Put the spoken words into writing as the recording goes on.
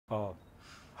Uh,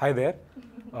 Hi there.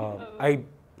 I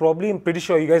probably am pretty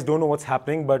sure you guys don't know what's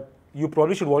happening, but you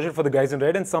probably should watch it for the guys in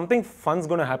red, and something fun's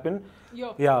gonna happen.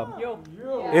 Yo. Yeah. Yo.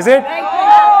 Is it? Yo.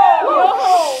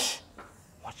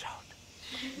 Watch out.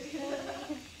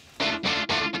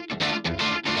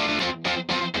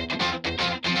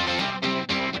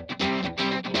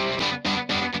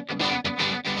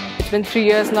 It's been 3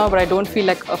 years now, but I don't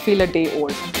feel a day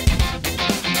old.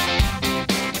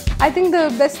 I think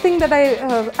the best thing that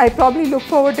I probably look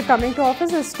forward to coming to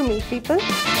office is to meet people.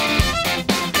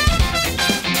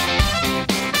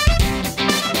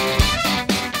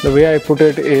 The way I put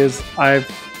it is I've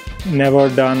never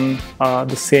done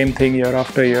the same thing year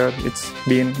after year. It's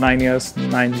been 9 years,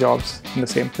 9 jobs in the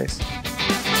same place.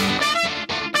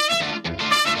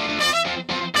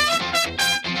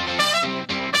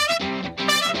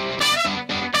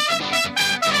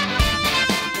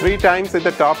 Three times in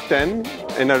the top 10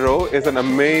 in a row is an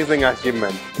amazing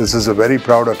achievement. This is a very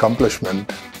proud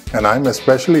accomplishment, and I'm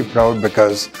especially proud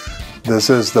because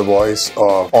this is the voice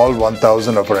of all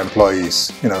 1,000 of our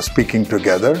employees, speaking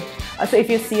together. So if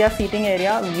you see our seating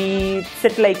area, we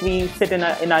sit like we sit in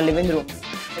our living rooms.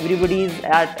 Everybody is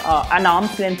at an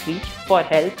arm's length reach for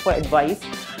help, for advice,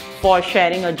 for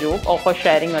sharing a joke or for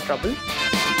sharing a trouble.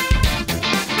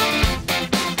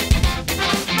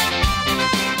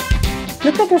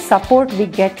 Look at the support we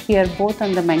get here, both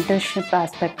on the mentorship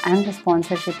aspect and the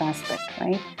sponsorship aspect,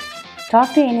 right?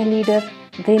 Talk to any leader,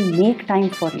 they make time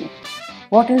for you.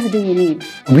 What else do you need?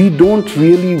 We don't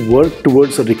really work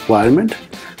towards a requirement,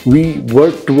 we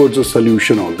work towards a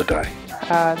solution all the time.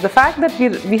 The fact that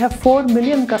we have 4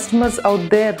 million customers out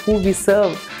there who we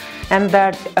serve, and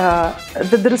that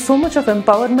there is so much of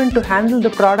empowerment to handle the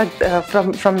product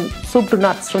from soup to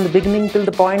nuts, from the beginning till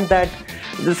the point that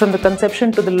from the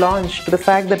conception to the launch, to the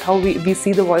fact that how we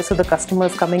see the voice of the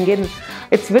customers coming in,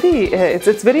 it's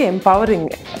very empowering.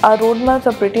 Our roadmaps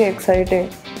are pretty exciting.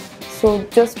 So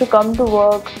just to come to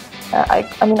work, I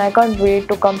can't wait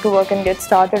to come to work and get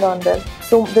started on them.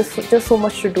 So there's just so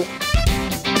much to do.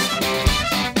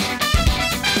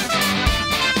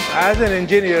 As an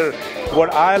engineer,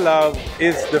 what I love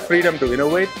is the freedom to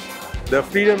innovate, the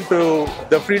freedom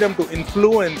to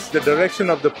influence the direction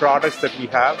of the products that we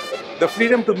have, the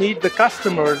freedom to meet the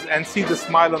customers and see the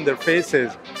smile on their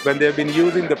faces when they've been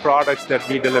using the products that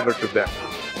we deliver to them.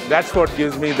 That's what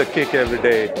gives me the kick every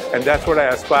day, and that's what I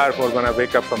aspire for when I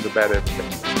wake up from the bed every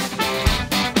day.